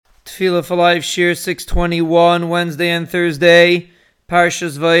Tefillah for Life, Shir 621, Wednesday and Thursday,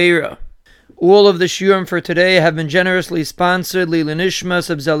 Parshas Vayera. All of the shiurim for today have been generously sponsored. Lila Nishmas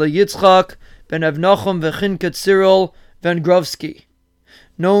of Zela Yitzchak, Ben Avnachum Vechinka Cyril Vengrovsky,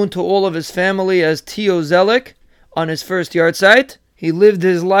 known to all of his family as Tio Zelik. On his first yahrzeit, he lived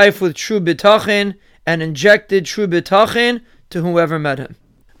his life with true bitachon and injected true bitachon to whoever met him.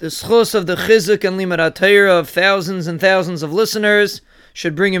 The schus of the chizuk and limud HaTorah of thousands and thousands of listeners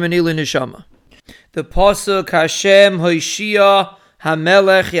should bring him an Ilu Neshama. The pasuk Hashem Hoshia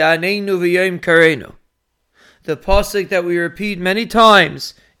HaMelech Ya'aneinu V'Yom Kareinu. The pasuk that we repeat many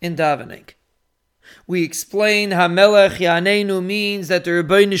times in davening. We explain HaMelech Ya'aneinu means that the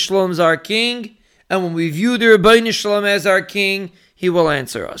Rebbeinu Shalom is our king, and when we view the Rebbeinu Shalom as our king, he will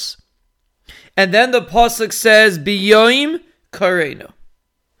answer us. And then the pasuk says B'Yom Kareinu.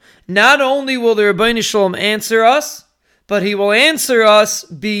 Not only will the Rebbeinu Shalom answer us, but he will answer us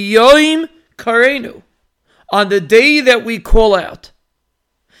B'Yom Kareinu, on the day that we call out.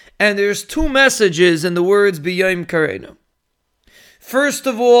 And there's two messages in the words B'Yom Kareinu. First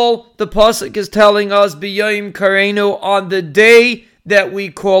of all, the pasuk is telling us B'Yom Kareinu, on the day that we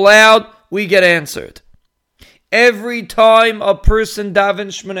call out, we get answered. Every time a person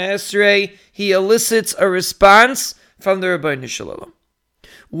davens Shemona Esrei, he elicits a response from the Rebbeinu Shalom.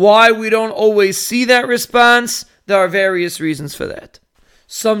 Why we don't always see that response? There are various reasons for that.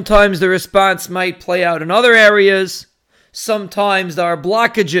 Sometimes the response might play out in other areas. Sometimes there are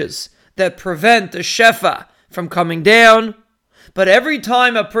blockages that prevent the shefa from coming down. But every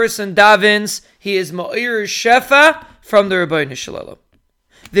time a person davens, he is ma'ir shefa from the Rebbeinu Shalom.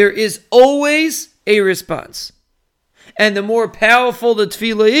 There is always a response. And the more powerful the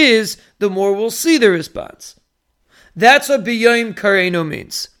tefillah is, the more we'll see the response. That's what B'Yom Kareinu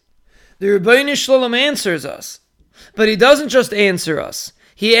means. The Rebbeinu Shalom answers us. But he doesn't just answer us.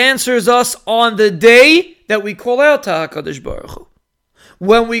 He answers us on the day that we call out to HaKadosh Baruch Hu.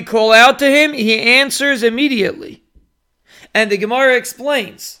 When we call out to him, he answers immediately. And the Gemara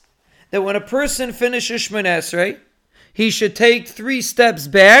explains that when a person finishes Shemona Esrei, he should take 3 steps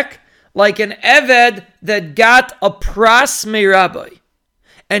back, like an Eved that got a pras me'Rabbi,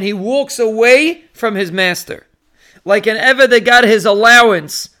 and he walks away from his master. Like an Eved that got his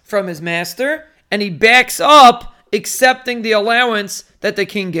allowance from his master, and he backs up, accepting the allowance that the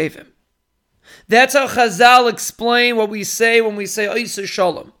king gave him. That's how Chazal explain what we say when we say Oisa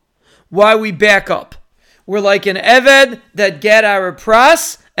Shalom, why we back up. We're like an Eved that get our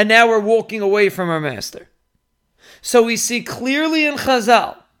pras, and now we're walking away from our master. So we see clearly in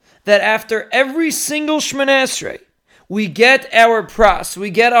Chazal that after every single Shemona Esrei, we get our pras, we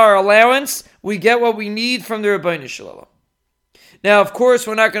get our allowance, we get what we need from the Rebbeinu Shalom. Now, of course,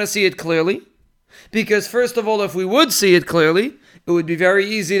 we're not going to see it clearly, because first of all, if we would see it clearly, it would be very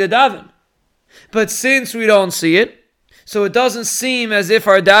easy to daven. But since we don't see it, so it doesn't seem as if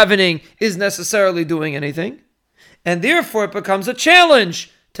our davening is necessarily doing anything, and therefore it becomes a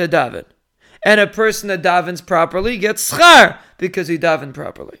challenge to daven. And a person that davens properly gets schar because he davened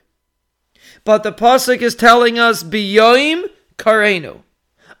properly. But the pasuk is telling us B'Yom Kareinu,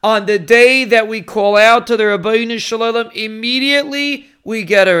 on the day that we call out to the Rebbeinu Shalom, immediately we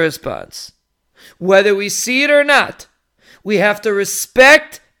get a response. Whether we see it or not, we have to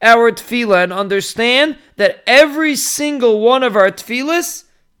respect our tefillah and understand that every single one of our tefillahs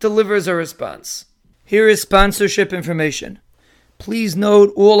delivers a response. Here is sponsorship information. Please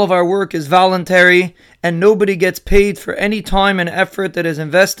note all of our work is voluntary and nobody gets paid for any time and effort that is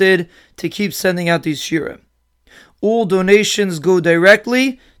invested to keep sending out these shiurim. All donations go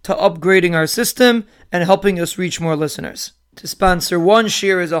directly to upgrading our system and helping us reach more listeners. To sponsor one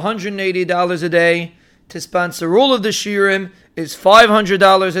shiur is $180 a day. To sponsor all of the shiurim is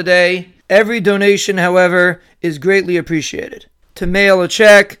 $500 a day. Every donation, however, is greatly appreciated. To mail a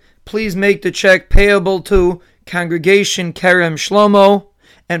check, please make the check payable to Congregation Kerem Shlomo,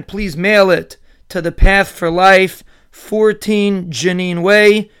 and please mail it to the Path for Life, 14 Janine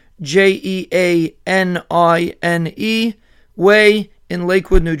Way, Jeanine Way, in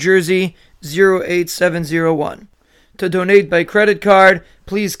Lakewood, New Jersey, 08701. To donate by credit card,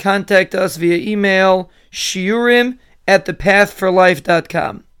 please contact us via email, shiurim@thepathforlife.com. SHIURIM at THEPATH 4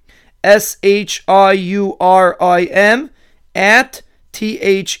 LIFE.com.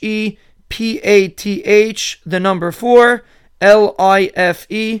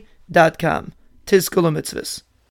 Tizkul Mitzvahs.